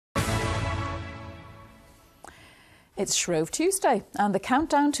It's Shrove Tuesday and the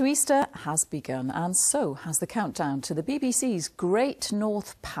countdown to Easter has begun, and so has the countdown to the BBC's Great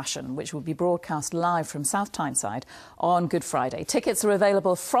North Passion, which will be broadcast live from South Tyneside on Good Friday. Tickets are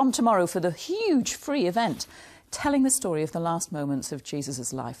available from tomorrow for the huge free event, telling the story of the last moments of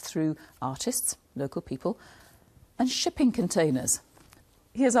Jesus' life through artists, local people and shipping containers.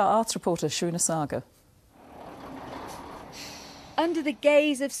 Here's our arts reporter, Shruna Saga. Under the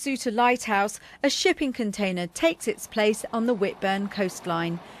gaze of Souter Lighthouse, a shipping container takes its place on the Whitburn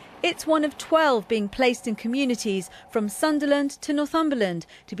coastline. It's one of 12 being placed in communities from Sunderland to Northumberland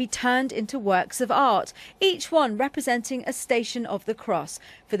to be turned into works of art, each one representing a station of the cross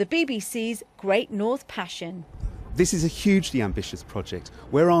for the BBC's Great North Passion. This is a hugely ambitious project.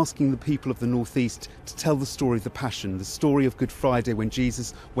 We're asking the people of the North East to tell the story of the Passion, the story of Good Friday when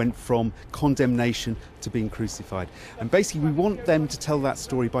Jesus went from condemnation to being crucified. And basically we want them to tell that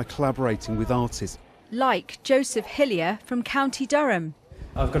story by collaborating with artists. Like Joseph Hillier from County Durham.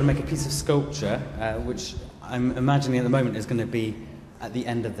 I've got to make a piece of sculpture, which I'm imagining at the moment is going to be at the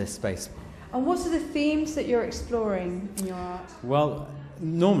end of this space. And what are the themes that you're exploring in your art? Well,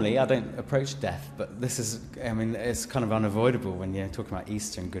 normally I don't approach death, but this is, it's kind of unavoidable when you're talking about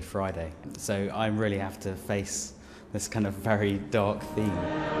Easter and Good Friday. So I really have to face this kind of very dark theme.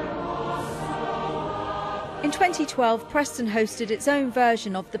 In 2012, Preston hosted its own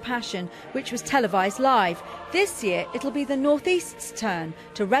version of The Passion, which was televised live. This year, it'll be the North East's turn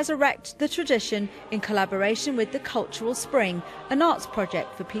to resurrect the tradition in collaboration with the Cultural Spring, an arts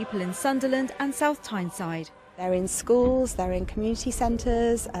project for people in Sunderland and South Tyneside. They're in schools, they're in community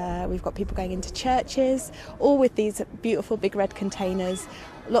centres, we've got people going into churches, all with these beautiful big red containers.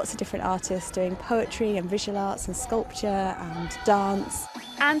 Lots of different artists doing poetry and visual arts and sculpture and dance.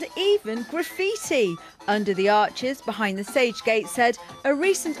 And even graffiti. Under the arches behind the Sage Gateshead, a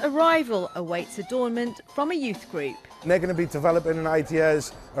recent arrival awaits adornment from a youth group. They're going to be developing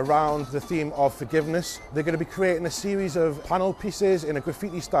ideas around the theme of forgiveness. They're going to be creating a series of panel pieces in a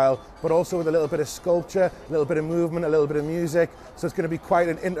graffiti style, but also with a little bit of sculpture, a little bit of movement, a little bit of music. So it's going to be quite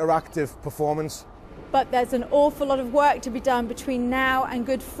an interactive performance. But there's an awful lot of work to be done between now and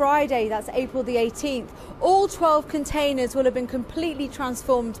Good Friday, that's April the 18th. All 12 containers will have been completely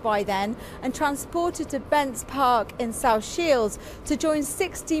transformed by then and transported to Bents Park in South Shields to join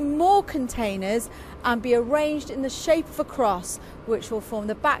 60 more containers and be arranged in the shape of a cross, which will form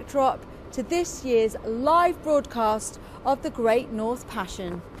the backdrop to this year's live broadcast of the Great North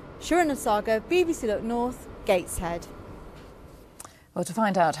Passion. Shruna Saga, BBC Look North, Gateshead. Well, to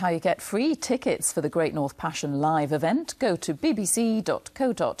find out how you get free tickets for the Great North Passion live event, go to bbc.co.uk/Great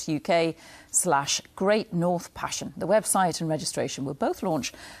North Passion. The website and registration will both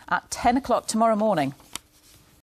launch at 10 o'clock tomorrow morning.